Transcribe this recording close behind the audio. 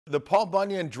The Paul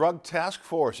Bunyan Drug Task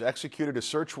Force executed a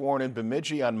search warrant in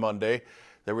Bemidji on Monday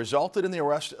that resulted in the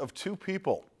arrest of two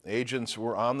people. Agents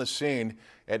were on the scene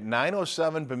at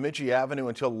 907 Bemidji Avenue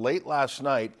until late last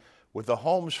night with the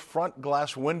home's front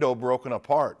glass window broken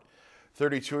apart.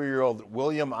 32-year-old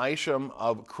William Isham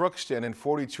of Crookston and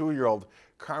 42-year-old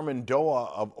Carmen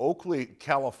Doa of Oakley,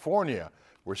 California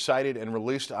were cited and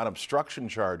released on obstruction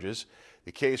charges.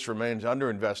 The case remains under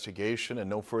investigation and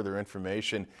no further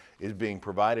information is being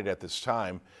provided at this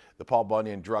time. The Paul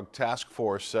Bunyan Drug Task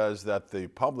Force says that the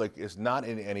public is not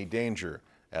in any danger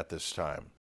at this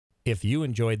time. If you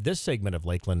enjoyed this segment of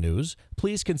Lakeland News,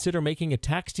 please consider making a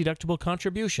tax-deductible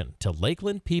contribution to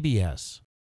Lakeland PBS.